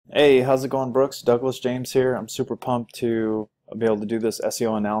Hey, how's it going, Brooks? Douglas James here. I'm super pumped to be able to do this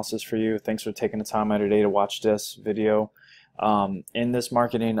SEO analysis for you. Thanks for taking the time out of your day to watch this video. In this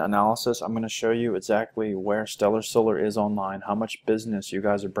marketing analysis, I'm going to show you exactly where Stellar Solar is online, how much business you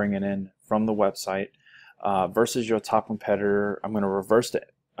guys are bringing in from the website versus your top competitor. I'm going to reverse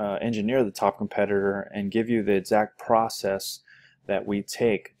engineer the top competitor and give you the exact process that we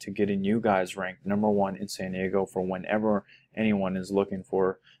take to getting you guys ranked #1 in San Diego for whenever anyone is looking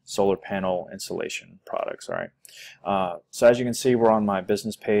for solar panel installation products. All right. So as you can see, we're on my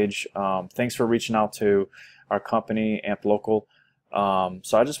business page. Thanks for reaching out to our company, Amp Local.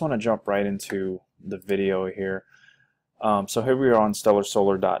 So I just want to jump right into the video here. So here we are on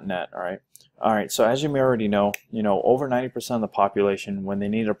stellarsolar.net. All right. So as you may already know, over 90% of the population, when they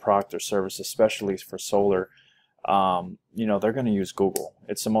need a product or service, especially for solar, they're going to use Google.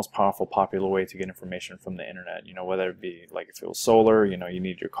 It's the most powerful, popular way to get information from the internet. Whether it be like if it was solar, you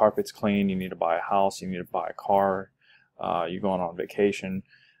need your carpets cleaned, you need to buy a house, you need to buy a car, you're going on vacation,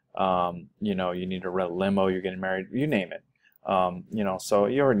 you need to rent a limo, you're getting married, you name it. So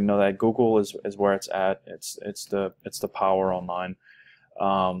you already know that Google is where it's at. It's the power online.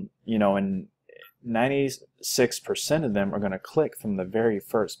 And 96% of them are going to click from the very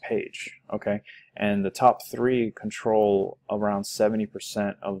first page, okay? And the top 3 control around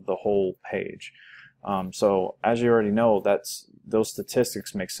 70% of the whole page. So as you already know, those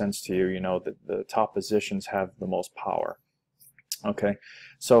statistics make sense to you. The top positions have the most power, okay?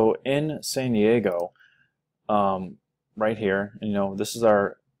 So in San Diego, right here, this is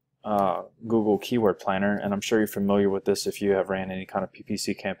our Google Keyword Planner, and I'm sure you're familiar with this if you have ran any kind of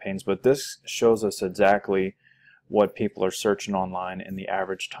PPC campaigns, but this shows us exactly what people are searching online and the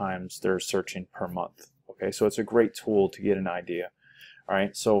average times they're searching per month. Okay, so it's a great tool to get an idea. All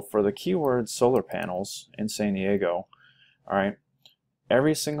right, so for the keyword solar panels in San Diego, all right,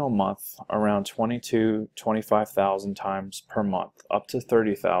 every single month around 25,000 times per month, up to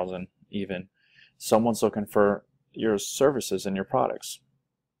 30,000 even, someone's looking for your services and your products.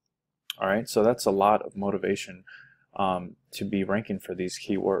 All right, so that's a lot of motivation to be ranking for these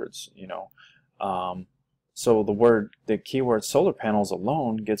keywords. So the keyword solar panels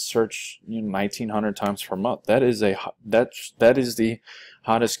alone gets searched 1,900 times per month. That is the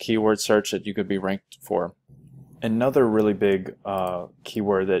hottest keyword search that you could be ranked for. Another really big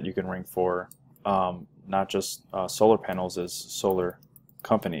keyword that you can rank for, not just solar panels, is solar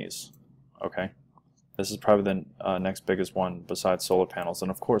companies. Okay. This is probably the next biggest one besides solar panels, and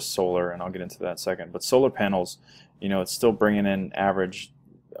of course solar, and I'll get into that in a second. But solar panels, it's still bringing in average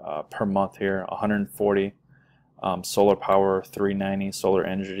per month here 140, solar power 390, solar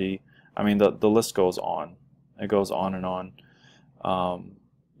energy. I mean, the list goes on. It goes on and on.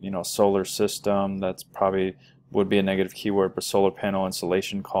 Solar system, that's probably would be a negative keyword, but solar panel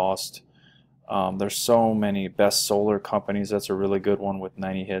installation cost. There's so many. Best solar companies, that's a really good one with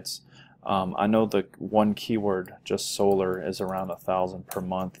 90 hits. I know the one keyword, just solar, is around 1,000 per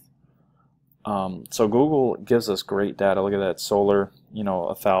month. So Google gives us great data. Look at that, solar,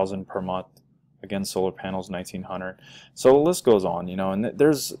 1,000 per month. Again, solar panels, 1,900. So the list goes on, and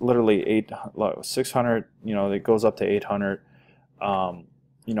there's literally 600, it goes up to 800,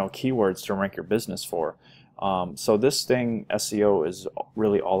 keywords to rank your business for. So this thing, SEO, is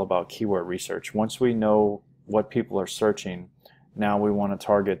really all about keyword research. Once we know what people are searching, now we want to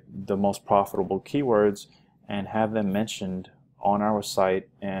target the most profitable keywords and have them mentioned on our site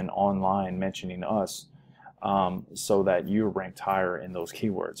and online mentioning us, so that you're ranked higher in those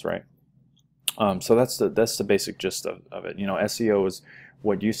keywords, right? So that's the basic gist of it. SEO is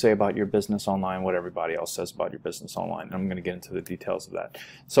what you say about your business online, what everybody else says about your business online. And I'm going to get into the details of that.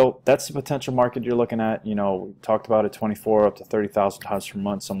 So that's the potential market you're looking at. We talked about it, 24 up to 30,000 times per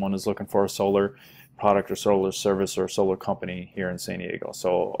month. Someone is looking for a solar product or solar service or solar company here in San Diego.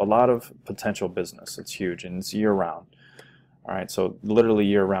 So a lot of potential business. It's huge, and it's year-round. All right, so literally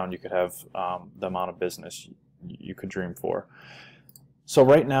year-round you could have the amount of business you could dream for. So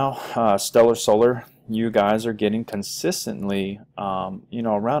right now, Stellar Solar, you guys are getting consistently,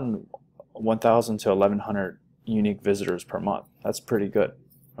 around 1,000 to 1,100 unique visitors per month. That's pretty good.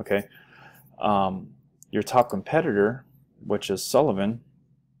 Okay. Your top competitor, which is Sullivan,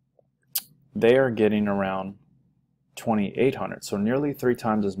 they are getting around 2,800, so nearly 3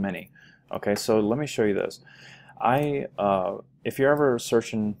 times as many. Okay, so let me show you this. If you're ever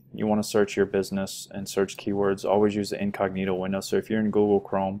searching, you want to search your business and search keywords, always use the incognito window. So if you're in Google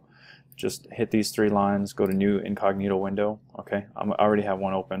Chrome, just hit these 3 lines, go to new incognito window. Okay, I already have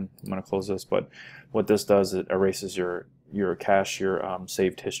one open. I'm going to close this, but what this does, it erases your cache, your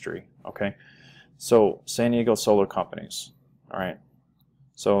saved history. Okay, so San Diego solar companies. All right.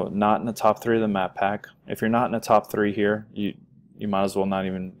 So not in the top 3 of the map pack. If you're not in the top 3 here, you might as well not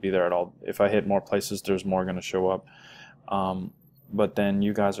even be there at all. If I hit more places, there's more going to show up. But then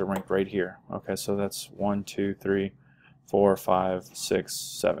you guys are ranked right here. Okay, so that's 1, 2, 3, 4, 5, 6,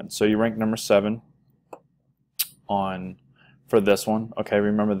 7. So you rank number 7 for this one. Okay,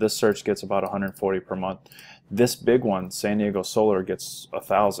 remember this search gets about 140 per month. This big one, San Diego Solar, gets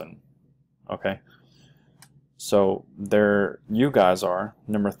 1,000. Okay, so there you guys are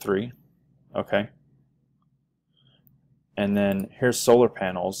number 3. Okay, and then here's solar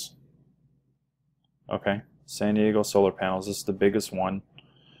panels. Okay, San Diego Solar Panels, this is the biggest one,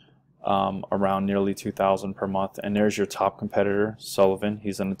 around nearly 2,000 per month. And there's your top competitor, Sullivan.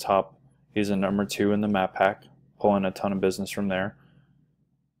 He's in the top. He's a number 2 in the map pack, pulling a ton of business from there.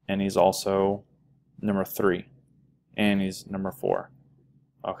 And he's also number 3, and he's number 4.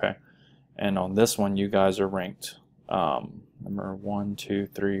 Okay, and on this one, you guys are ranked number 1, 2,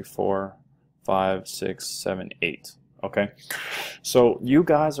 3, 4, 5, 6, 7, 8. Okay, so you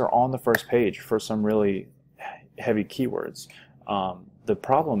guys are on the first page for some really heavy keywords. The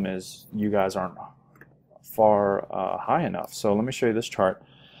problem is you guys aren't far high enough. So let me show you this chart.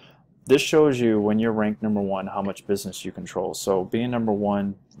 This shows you when you're ranked number 1 how much business you control. So being number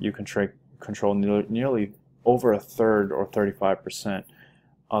 1, you control nearly over 1/3 or 35%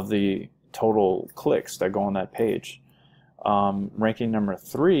 of the total clicks that go on that page. Ranking number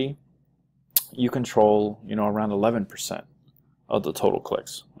 3, you control, around 11% of the total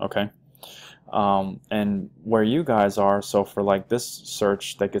clicks. Okay, and where you guys are, so for like this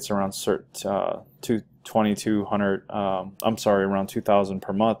search that gets around 2,200, I'm sorry, around 2,000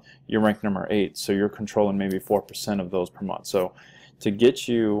 per month, you're ranked number 8, so you're controlling maybe 4% of those per month. So to get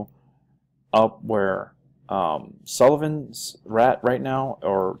you up where Sullivan's right now,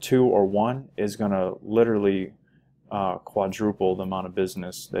 or 2 or 1, is going to literally quadruple the amount of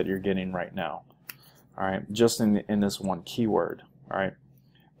business that you're getting right now. All right, just in this one keyword. All right,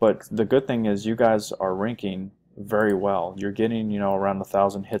 but the good thing is you guys are ranking very well. You're getting around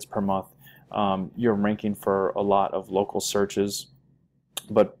 1,000 hits per month. You're ranking for a lot of local searches,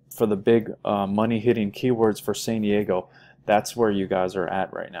 but for the big money hitting keywords for San Diego, that's where you guys are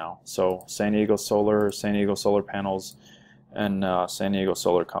at right now. So San Diego Solar, San Diego Solar Panels, and San Diego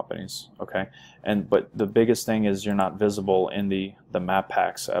Solar Companies. Okay, but the biggest thing is you're not visible in the map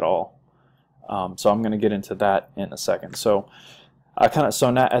packs at all. So I'm going to get into that in a second. So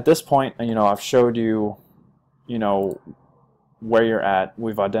now at this point, I've showed you, where you're at.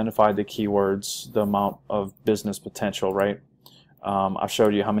 We've identified the keywords, the amount of business potential, right? I've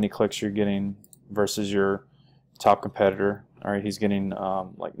showed you how many clicks you're getting versus your top competitor. All right, he's getting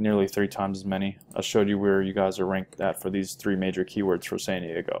like nearly 3 times as many. I showed you where you guys are ranked at for these 3 major keywords for San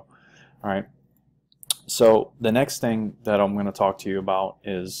Diego. All right, so the next thing that I'm going to talk to you about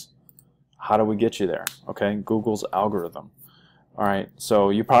is how do we get you there? Okay, Google's algorithm. All right, so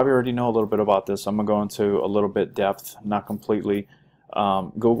you probably already know a little bit about this. I'm going to go into a little bit depth, not completely.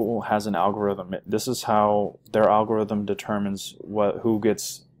 Google has an algorithm. This is how their algorithm determines who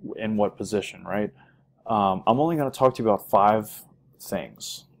gets in what position, right? I'm only going to talk to you about 5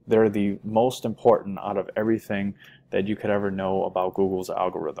 things. They're the most important out of everything that you could ever know about Google's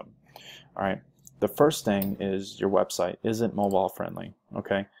algorithm. All right, the first thing is your website isn't mobile friendly.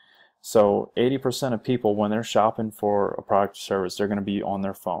 Okay, so 80% of people, when they're shopping for a product or service, they're going to be on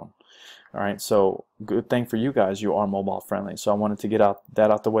their phone. All right, so good thing for you guys, you are mobile friendly. So I wanted to get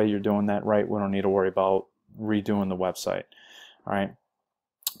that out the way. You're doing that right. We don't need to worry about redoing the website. All right,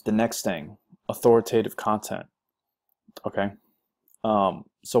 the next thing, authoritative content. Okay,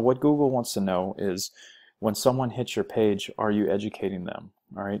 so what Google wants to know is when someone hits your page, are you educating them?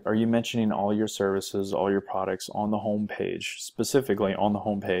 All right, are you mentioning all your services, all your products on the home page, specifically on the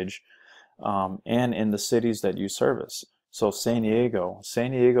home page, and in the cities that you service? So San Diego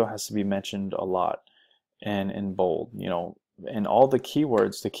has to be mentioned a lot and in bold, and all the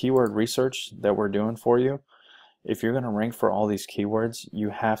keywords, the keyword research that we're doing for you. If you're going to rank for all these keywords, you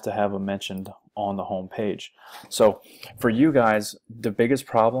have to have them mentioned on the home page. So for you guys, the biggest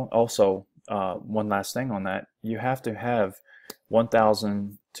problem, also one last thing on that, you have to have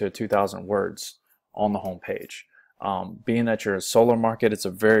 1,000 to 2,000 words on the home page. Being that you're a solar market, it's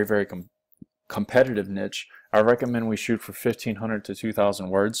a very, very competitive niche. I recommend we shoot for 1,500 to 2,000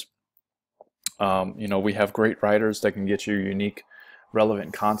 words. We have great writers that can get you unique,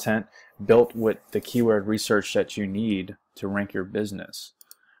 relevant content built with the keyword research that you need to rank your business.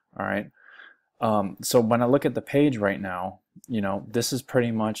 All right. So when I look at the page right now, this is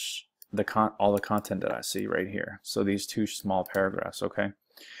pretty much all the content that I see right here. So these 2 small paragraphs. Okay.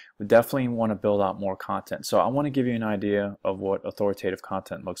 definitely want to build out more content. So I want to give you an idea of what authoritative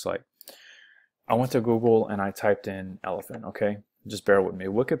content looks like. I went to Google and I typed in elephant, okay? Just bear with me.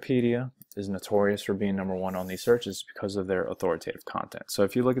 Wikipedia is notorious for being #1 on these searches because of their authoritative content. So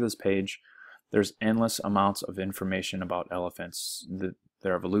if you look at this page, there's endless amounts of information about elephants,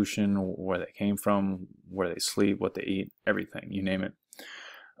 their evolution, where they came from, where they sleep, what they eat, everything, you name it.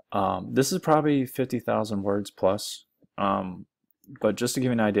 This is probably 50,000 words plus, but just to give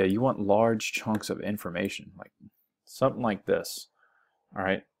you an idea, you want large chunks of information, like something like this, all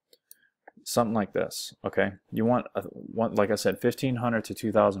right? Something like this, okay? You want, like I said, 1,500 to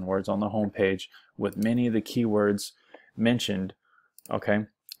 2,000 words on the home page with many of the keywords mentioned, okay?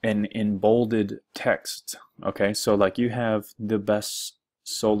 And in bolded text, okay? So like you have the best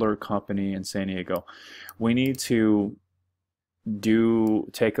solar company in San Diego. We need to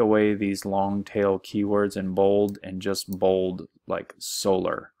take away these long tail keywords in bold and just bold like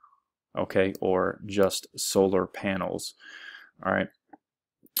solar, okay? Or just solar panels, all right?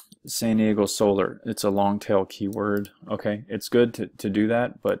 San Diego solar, it's a long tail keyword, okay? It's good to do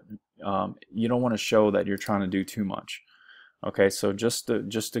that, but you don't want to show that you're trying to do too much. Okay, so just the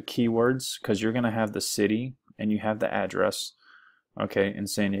keywords, because you're going to have the city and you have the address, okay, in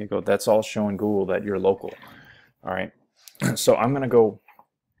San Diego. That's all showing Google that you're local. All right, so I'm going to go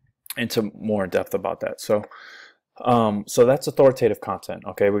into more depth about that. So so that's authoritative content.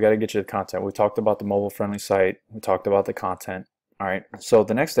 Okay, we got to get you the content. We talked about the mobile friendly site. We talked about the content. All right, so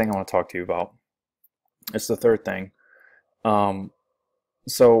the next thing I want to talk to you about, it's the third thing.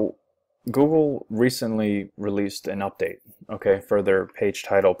 So Google recently released an update, okay, for their page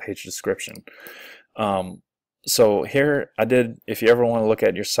title, page description. So here I did, if you ever want to look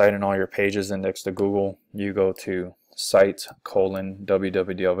at your site and all your pages indexed to Google, you go to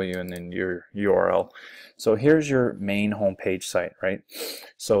site:/www and then your URL. So here's your main homepage site, right?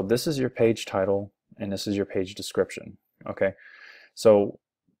 So this is your page title and this is your page description, okay? So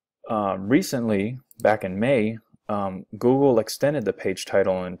recently, back in May, Google extended the page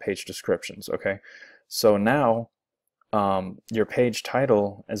title and page descriptions, okay? So now your page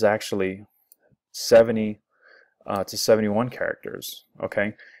title is actually 70 to 71 characters,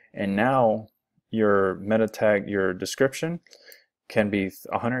 okay? And now your meta tag, your description can be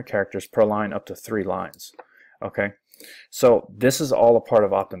 100 characters per line up to 3 lines, okay? So this is all a part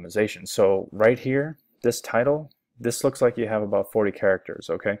of optimization. So right here, this title, this looks like you have about 40 characters,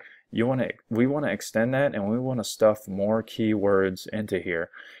 okay? We want to extend that, and we want to stuff more keywords into here,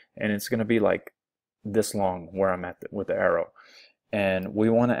 and it's going to be like this long where I'm at with the arrow. And we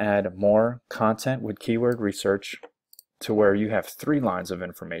want to add more content with keyword research to where you have 3 lines of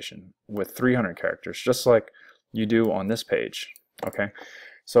information with 300 characters, just like you do on this page, okay?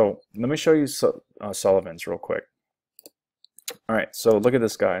 So let me show you Sullivan's real quick. All right, so look at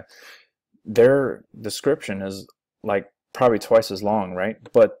this guy. Their description is like probably twice as long, right?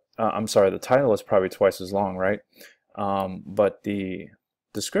 But I'm sorry, the title is probably twice as long, right? But the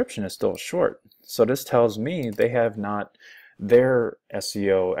description is still short. So this tells me they have not, their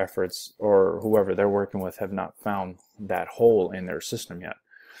SEO efforts or whoever they're working with have not found that hole in their system yet.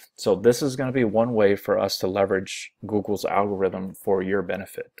 So this is going to be one way for us to leverage Google's algorithm for your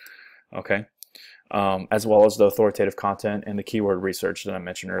benefit, okay? As well as the authoritative content and the keyword research that I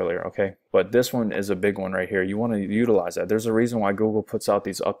mentioned earlier, okay? But this one is a big one right here. You want to utilize that. There's a reason why Google puts out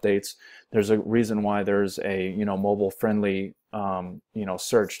these updates. There's a reason why there's a, mobile friendly,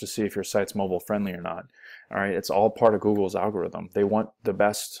 search to see if your site's mobile friendly or not. All right, it's all part of Google's algorithm. They want the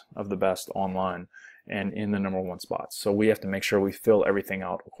best of the best online and in the #1 spots. So we have to make sure we fill everything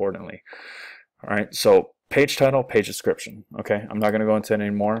out accordingly. All right, so page title, page description. Okay, I'm not going to go into it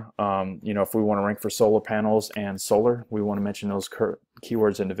anymore. If we want to rank for solar panels and solar, we want to mention those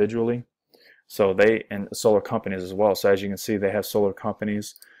keywords individually. So and solar companies as well. So as you can see, they have solar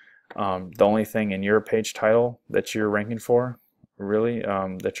companies. The only thing in your page title that you're ranking for, really,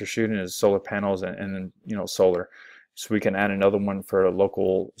 that you're shooting is solar panels and solar. So we can add another one for a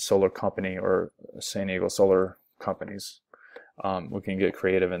local solar company or San Diego solar companies. We can get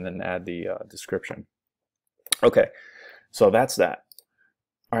creative and then add the description. Okay, so that's that.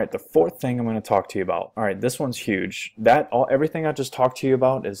 All right, the fourth thing I'm going to talk to you about. All right, this one's huge. Everything I just talked to you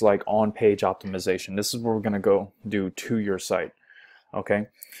about is like on-page optimization. This is what we're going to go do to your site. Okay,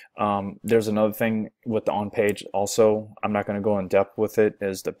 there's another thing with the on-page also. I'm not going to go in depth with it.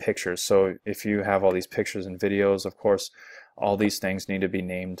 Is the pictures. So if you have all these pictures and videos, of course, all these things need to be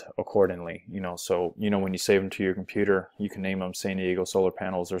named accordingly. So when you save them to your computer, you can name them San Diego solar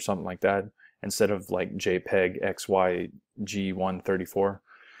panels or something like that, instead of like JPEG XYG134.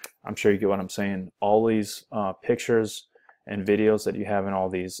 I'm sure you get what I'm saying. All these pictures and videos that you have in all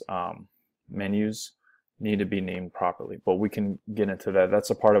these menus need to be named properly. But we can get into that.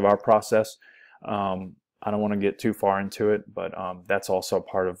 That's a part of our process. I don't want to get too far into it, but that's also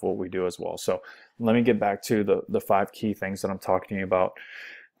part of what we do as well. So let me get back to the 5 key things that I'm talking to you about.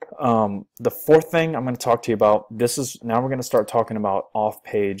 The 4th thing I'm going to talk to you about, now we're going to start talking about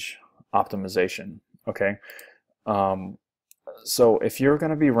off-page optimization. Okay. So if you're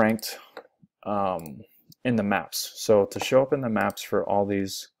going to be ranked in the maps, so to show up in the maps for all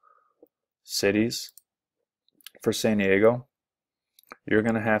these cities for San Diego, you're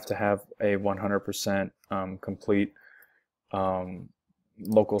going to have a 100% complete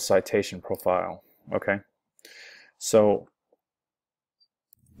local citation profile. Okay, so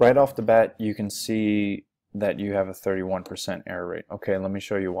right off the bat you can see that you have a 31% error rate. Okay, let me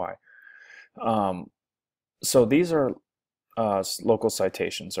show you why. So these are local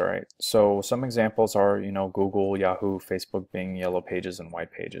citations, all right? So some examples are, Google, Yahoo, Facebook, Bing, Yellow Pages, and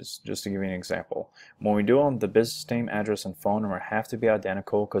White Pages, just to give you an example. When we do them, the business name, address, and phone number have to be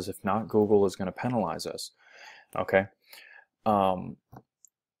identical, because if not, Google is going to penalize us, okay?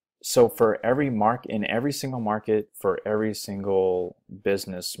 So for in every single market, for every single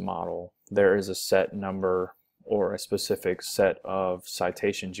business model, there is a set number or a specific set of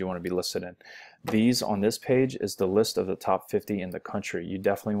citations you want to be listed in. These on this page is the list of the top 50 in the country. You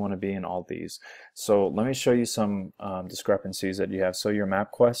definitely want to be in all these. So let me show you some discrepancies that you have. So your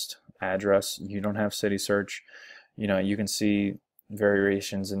MapQuest address, you don't have city search. You can see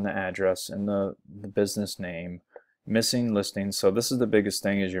variations in the address and the business name. Missing listings. So this is the biggest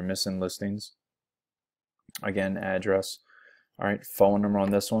thing, is you're missing listings. Again, address. All right, phone number on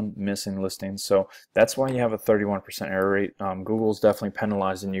this one, missing listings. So that's why you have a 31% error rate. Google's definitely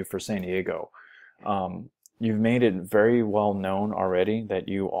penalizing you for San Diego. You've made it very well known already that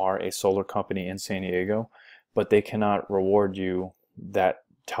you are a solar company in San Diego, but they cannot reward you that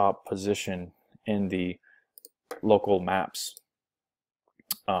top position in the local maps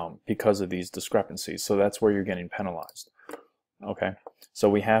because of these discrepancies. So that's where you're getting penalized. Okay, so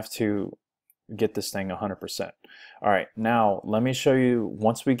we have to get this thing 100%. All right, now let me show you,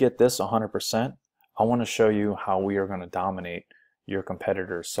 once we get this 100%, I want to show you how we are going to dominate your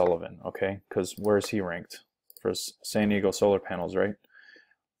competitor Sullivan, okay? Because where's he ranked? For San Diego solar panels, right?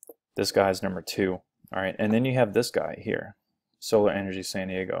 This guy's number 2. All right, and then you have this guy here, Solar Energy San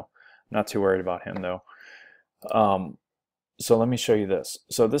Diego. Not too worried about him though. So let me show you this.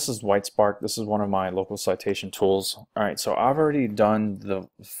 So this is WhiteSpark. This is one of my local citation tools. All right, so I've already done the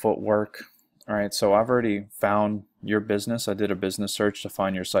footwork. All right, so I've already found your business. I did a business search to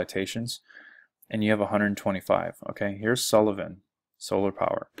find your citations, and you have 125. Okay, here's Sullivan, Solar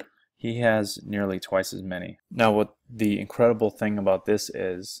Power. He has nearly twice as many. Now, what the incredible thing about this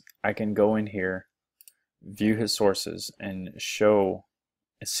is, I can go in here, view his sources, and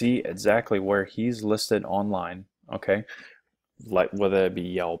see exactly where he's listed online. Okay, like whether it be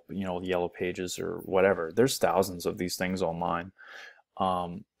Yelp, Yellow Pages or whatever. There's thousands of these things online.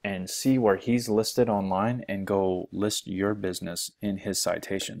 And see where he's listed online and go list your business in his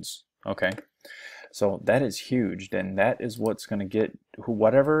citations. Okay, so that is huge. Then that is what's going to get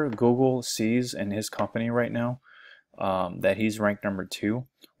whatever Google sees in his company right now, that he's ranked number 2.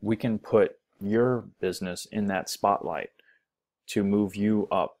 We can put your business in that spotlight to move you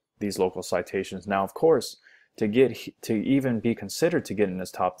up these local citations. Now, of course, to even be considered to get in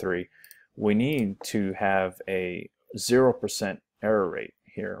this top 3, we need to have a 0% error rate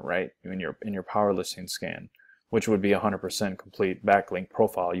here, right? In your power listing scan, which would be 100% complete backlink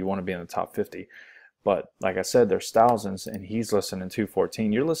profile. You want to be in the top 50. But like I said, there's thousands, and he's listed in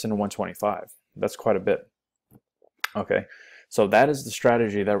 214. You're listed in 125. That's quite a bit. Okay, so that is the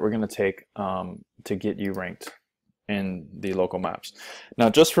strategy that we're going to take to get you ranked in the local maps. Now,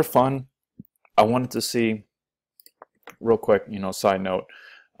 just for fun, I wanted to see real quick, side note,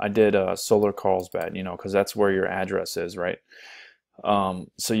 I did Solar Carlsbad, because that's where your address is, right?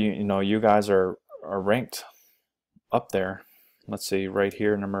 So you guys are ranked up there. Let's see, right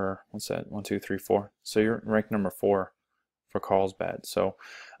here, number, what's that? 1, 2, 3, 4. So you're ranked number 4 for Carlsbad. So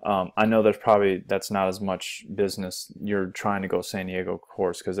I know that's not as much business. You're trying to go San Diego, of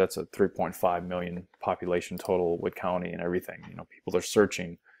course, because that's a 3.5 million population total, Wood County and everything. People are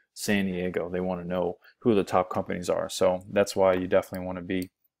searching San Diego. They want to know who the top companies are. So that's why you definitely want to be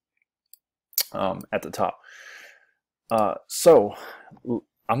at the top. So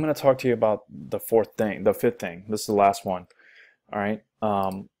I'm going to talk to you about the 5th thing. This is the last one. All right.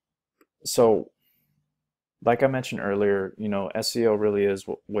 So like I mentioned earlier, SEO really is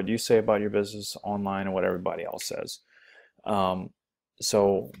what you say about your business online and what everybody else says.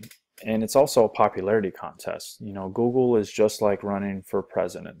 So And it's also a popularity contest. You know, Google is just like running for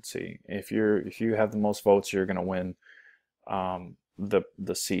presidency. If you have the most votes, you're going to win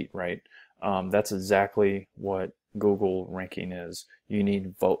the seat, right? That's exactly what Google ranking is. You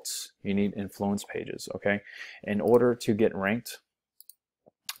need votes. You need influence pages. Okay, in order to get ranked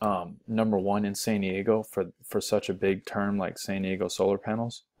number one in San Diego for such a big term like San Diego solar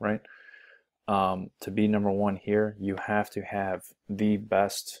panels, right? To be number one here, you have to have the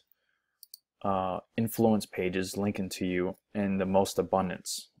best influence pages linking to you in the most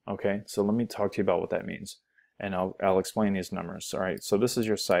abundance. Okay, so let me talk to you about what that means, and I'll explain these numbers. All right, so this is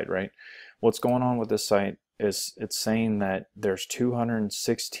your site, right? What's going on with this site is it's saying that there's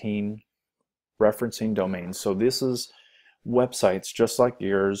 216 referencing domains. So this is websites just like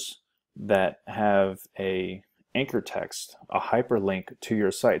yours that have a anchor text, a hyperlink to your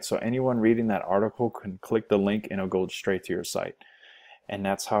site. So anyone reading that article can click the link and it'll go straight to your site. And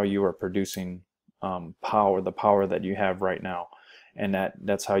that's how you are producing power, the power that you have right now. And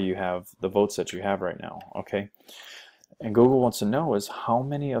that's how you have the votes that you have right now, okay? And Google wants to know is how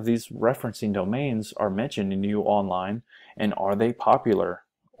many of these referencing domains are mentioned in you online, and are they popular,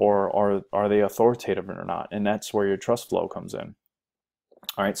 or are they authoritative or not? And that's where your trust flow comes in.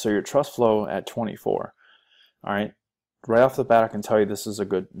 All right, so your trust flow at 24. All right, right off the bat, I can tell you this is a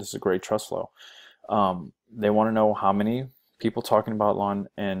great trust flow. They want to know how many people talking about lawn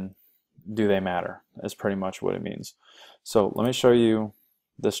and do they matter, is pretty much what it means. So let me show you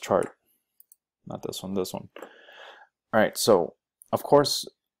this chart, not this one, this one. All right, so of course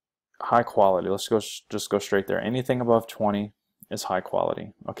high quality, let's just go straight there. Anything above 20 is high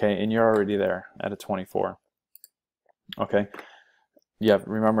quality, okay? And you're already there at a 24. Okay,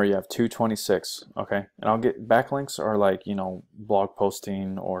 remember you have 226. Okay, and I'll get backlinks are like, you know, blog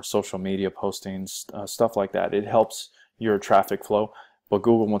posting or social media postings, stuff like that. It helps your traffic flow, but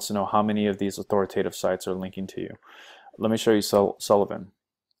Google wants to know how many of these authoritative sites are linking to you. Let me show you Sullivan.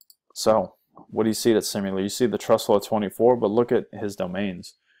 So what do you see that's similar? You see the trust flow at 24, but look at his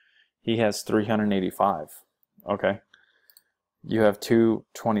domains. He has 385. Okay, you have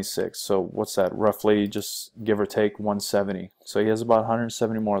 226. So what's that? Roughly, just give or take, 170. So he has about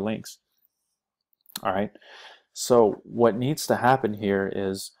 170 more links. All right. So what needs to happen here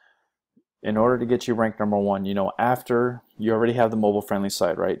is, in order to get you ranked number one, you know, after you already have the mobile friendly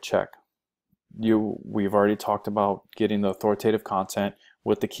site, right? Check. We've already talked about getting the authoritative content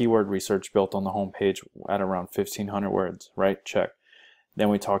with the keyword research built on the home page at around 1,500 words, right? Check. Then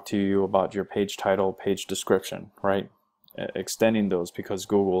we talked to you about your page title, page description, right? Extending those because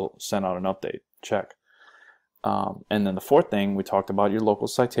Google sent out an update. Check. And then the fourth thing, we talked about your local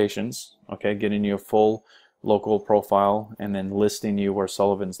citations, okay? Getting you a full local profile and then listing you where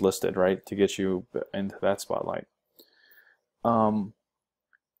Sullivan's listed, right? To get you into that spotlight.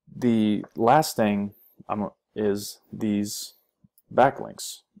 The last thing is these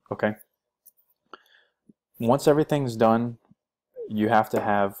backlinks, okay? Once everything's done, you have to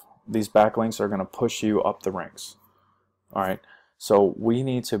have these backlinks are going to push you up the ranks. All right, so we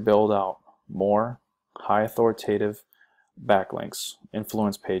need to build out more high authoritative backlinks,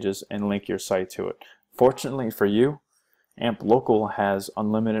 influence pages, and link your site to it. Fortunately for you, AMP Local has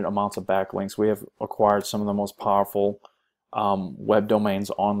unlimited amounts of backlinks. We have acquired some of the most powerful web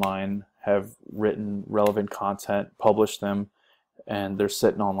domains online, have written relevant content, published them, and they're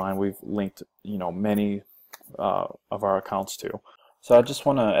sitting online. We've linked, you know, many of our accounts to. So I just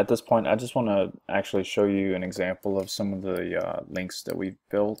want to, at this point, I just want to actually show you an example of some of the links that we've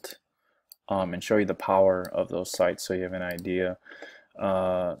built and show you the power of those sites so you have an idea.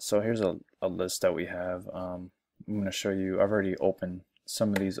 So here's a list that we have. I'm going to show you, I've already opened some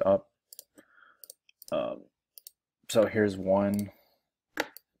of these up. So here's one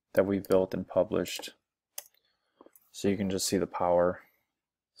that we built and published. So you can just see the power.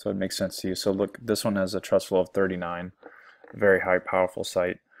 So it makes sense to you. So look, this one has a trust flow of 39. Very high, powerful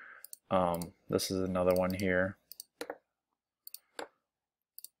site. This is another one here.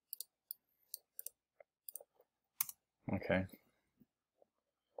 Okay.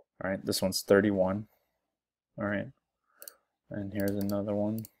 All right, this one's 31. All right, and here's another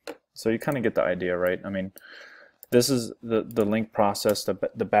one. So you kind of get the idea, right? I mean, this is the link process, the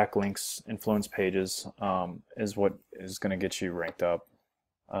backlinks, influence pages is what is going to get you ranked up.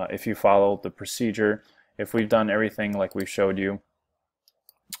 If you follow the procedure, if we've done everything like we've showed you,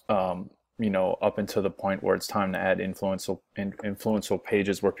 you know, up until the point where it's time to add influential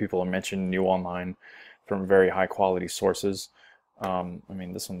pages where people are mentioning you online from very high quality sources. I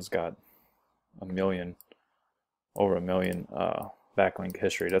mean, this one's got over a million backlink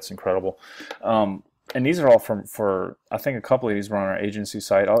history. That's incredible. and these are all for I think a couple of these were on our agency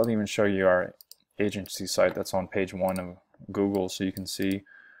site. I'll even show you our agency site that's on page 1 of Google, so you can see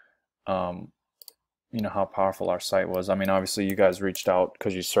um, how powerful our site was. I mean, obviously you guys reached out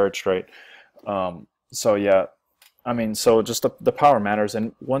because you searched, right? So yeah, I mean, so just the power matters.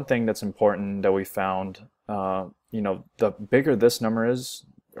 And one thing that's important that we found, the bigger this number is,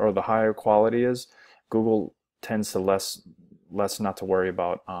 or the higher quality is, Google tends to less not to worry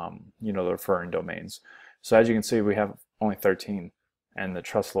about, the referring domains. So as you can see, we have only 13, and the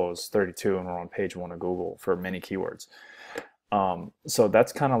trust flow is 32, and we're on page 1 of Google for many keywords. So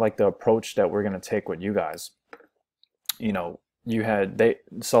that's kind of like the approach that we're going to take with you guys.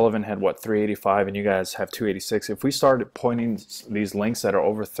 Sullivan had what, 385, and you guys have 286. If we started pointing these links that are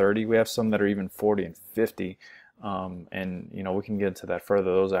over 30, we have some that are even 40 and 50, and we can get into that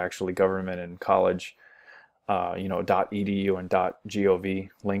further. Those are actually government and college, .edu and .gov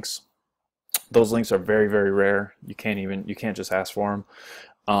links. Those links are very, very rare. You can't just ask for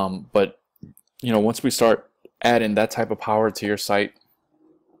them. But once we start adding that type of power to your site,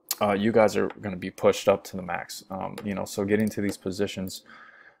 you guys are going to be pushed up to the max. So getting to these positions,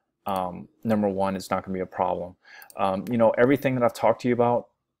 number one, is not going to be a problem. Everything that I've talked to you about,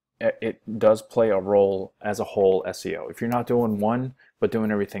 it does play a role as a whole SEO. If you're not doing one but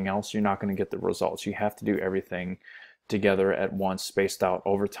doing everything else, you're not going to get the results. You have to do everything together at once, spaced out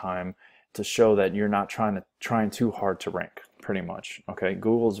over time, to show that you're not trying too hard to rank, pretty much. Okay,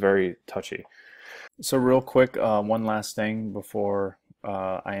 Google's very touchy. So real quick, one last thing before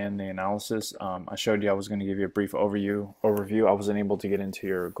I end the analysis. I showed you I was going to give you a brief overview. I wasn't able to get into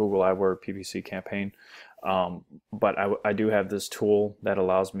your Google AdWords PPC campaign, but I do have this tool that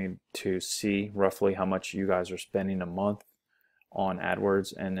allows me to see roughly how much you guys are spending a month on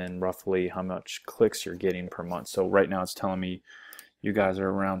AdWords, and then roughly how much clicks you're getting per month. So right now it's telling me you guys are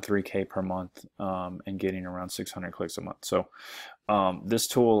around 3K per month, and getting around 600 clicks a month. So this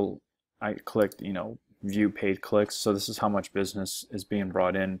tool, I clicked, view paid clicks. So this is how much business is being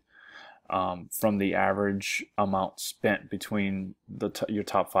brought in from the average amount spent between your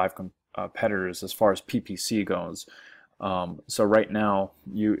top 5 competitors as far as PPC goes. So right now,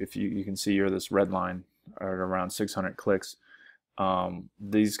 if you can see, you're this red line at around 600 clicks.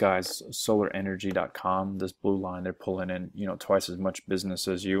 These guys, solarenergy.com, this blue line, they're pulling in twice as much business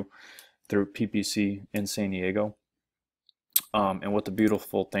as you through PPC in San Diego. And what the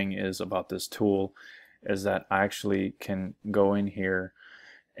beautiful thing is about this tool is that I actually can go in here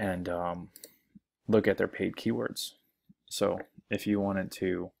and look at their paid keywords. So if you wanted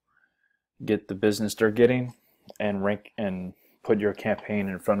to get the business they're getting and rank and put your campaign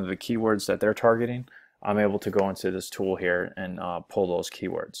in front of the keywords that they're targeting, I'm able to go into this tool here and pull those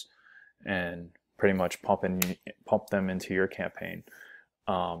keywords and pretty much pump them into your campaign,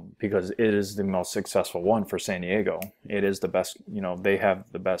 because it is the most successful one for San Diego. It is the best. They have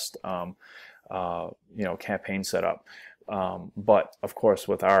the best campaign setup. But of course,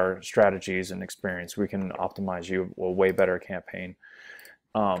 with our strategies and experience, we can optimize you a way better campaign.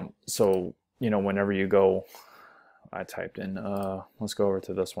 So whenever you go, I typed in, let's go over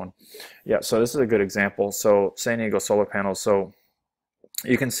to this one. Yeah, so this is a good example. So San Diego solar panels. So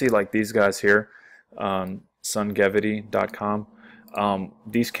you can see like these guys here, sungevity.com.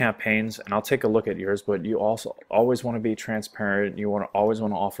 These campaigns, and I'll take a look at yours, but you also always want to be transparent. You always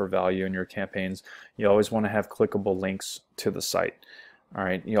want to offer value in your campaigns. You always want to have clickable links to the site. All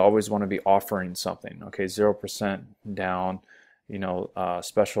right, you always want to be offering something. Okay, 0% down,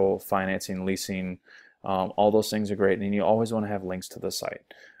 special financing, leasing, all those things are great, and you always want to have links to the site.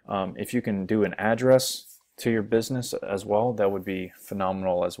 If you can do an address to your business as well, that would be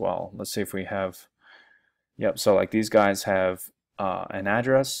phenomenal as well. Let's see if we have, yep, so like these guys have an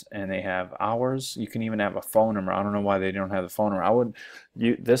address and they have hours. You can even have a phone number. I don't know why they don't have the phone number.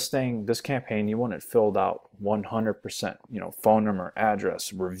 This campaign, you want it filled out 100%. Phone number,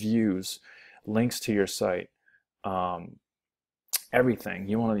 address, reviews, links to your site, everything.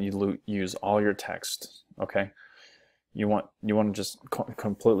 You want to use all your text. Okay, you want to just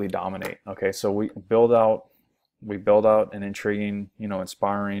completely dominate. Okay, so we build out an intriguing,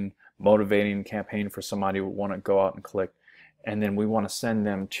 inspiring, motivating campaign for somebody who want to go out and click. And then we want to send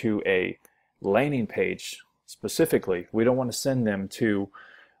them to a landing page specifically. We don't want to send them to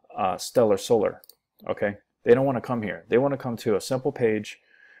Stellar Solar. Okay, they don't want to come here. They want to come to a simple page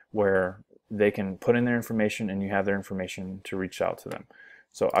where they can put in their information and you have their information to reach out to them.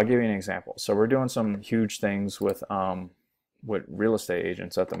 So I'll give you an example. So we're doing some huge things with real estate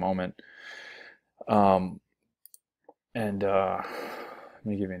agents at the moment. Let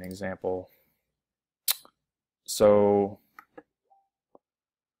me give you an example. So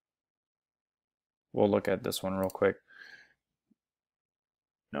we'll look at this one real quick.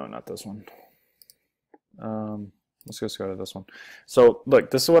 No, not this one. Let's just go to this one. So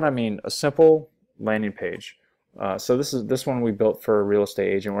look, this is what I mean, a simple landing page. So this one we built for a real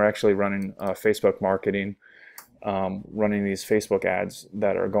estate agent. We're actually running Facebook marketing, running these Facebook ads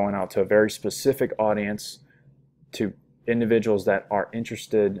that are going out to a very specific audience, to individuals that are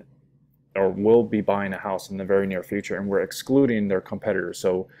interested or will be buying a house in the very near future, and we're excluding their competitors.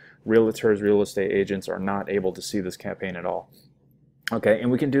 So realtors, real estate agents are not able to see this campaign at all. Okay,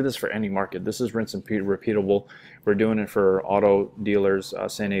 and we can do this for any market. This is rinse and repeatable. We're doing it for auto dealers,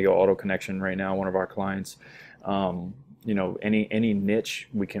 San Diego Auto Connection right now, one of our clients. You know, any niche,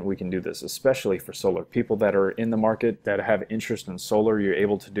 we can do this, especially for solar. People that are in the market that have interest in solar, you're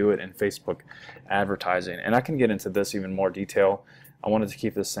able to do it in Facebook advertising. And I can get into this even more detail. I wanted to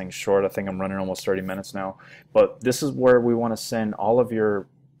keep this thing short. I think I'm running almost 30 minutes now. But this is where we want to send all of your,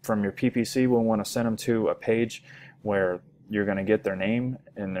 from your PPC, we want to send them to a page where you're going to get their name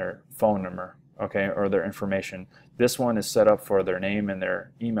and their phone number, okay, or their information. This one is set up for their name and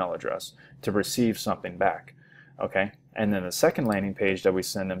their email address to receive something back, okay? And then the second landing page that we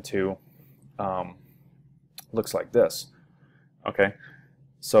send them to looks like this, okay?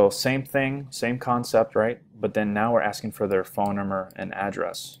 So same thing, same concept, right? But then now we're asking for their phone number and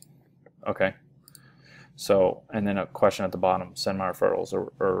address, okay? So, and then a question at the bottom, send my referrals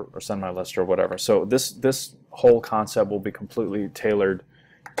or send my list or whatever. So this whole concept will be completely tailored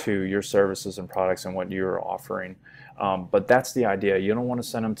to your services and products and what you're offering. But that's the idea. You don't want to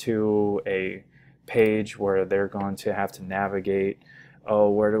send them to a page where they're going to have to navigate, oh,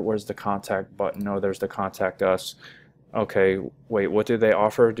 where's the contact button? Oh, there's the contact us. Okay, wait, what do they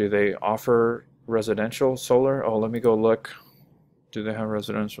offer? Do they offer residential solar? Oh, let me go look. Do they have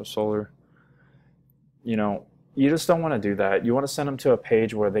residential solar? You know, you just don't want to do that. You want to send them to a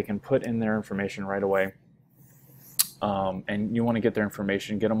page where they can put in their information right away. And you want to get their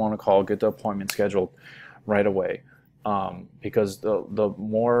information, get them on a call, get the appointment scheduled right away. Because the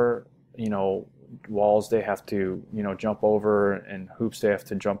more, you know, walls they have to, you know, jump over and hoops they have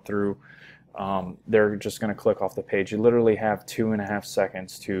to jump through, they're just going to click off the page. You literally have 2.5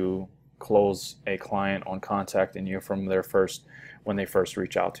 seconds to close a client on contacting you from their when they first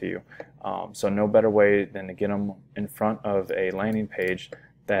reach out to you. So no better way than to get them in front of a landing page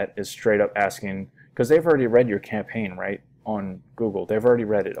that is straight up asking, because they've already read your campaign, right, on Google. They've already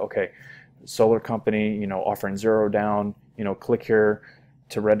read it. Okay, solar company, you know, offering 0 down, you know, click here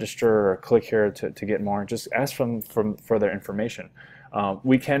to register or click here to get more. Just ask from further information.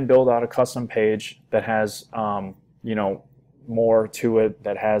 We can build out a custom page that has, you know, more to it,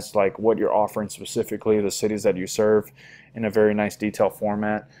 that has like what you're offering specifically, the cities that you serve, in a very nice detailed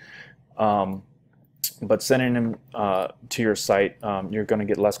format. But sending them to your site, you're going to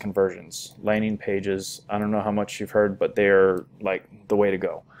get less conversions. Landing pages, I don't know how much you've heard, but they're like the way to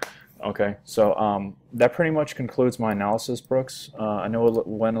go. Okay, so that pretty much concludes my analysis, Brooks. I know it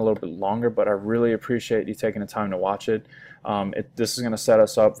went a little bit longer, but I really appreciate you taking the time to watch it. This is going to set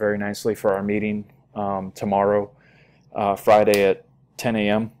us up very nicely for our meeting tomorrow, Friday at 10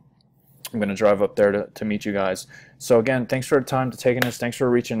 a.m. I'm going to drive up there to meet you guys. So again, thanks for the time to taking this. Thanks for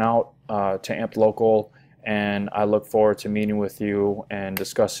reaching out to Amp Local, and I look forward to meeting with you and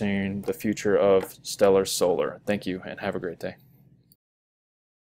discussing the future of Stellar Solar. Thank you, and have a great day.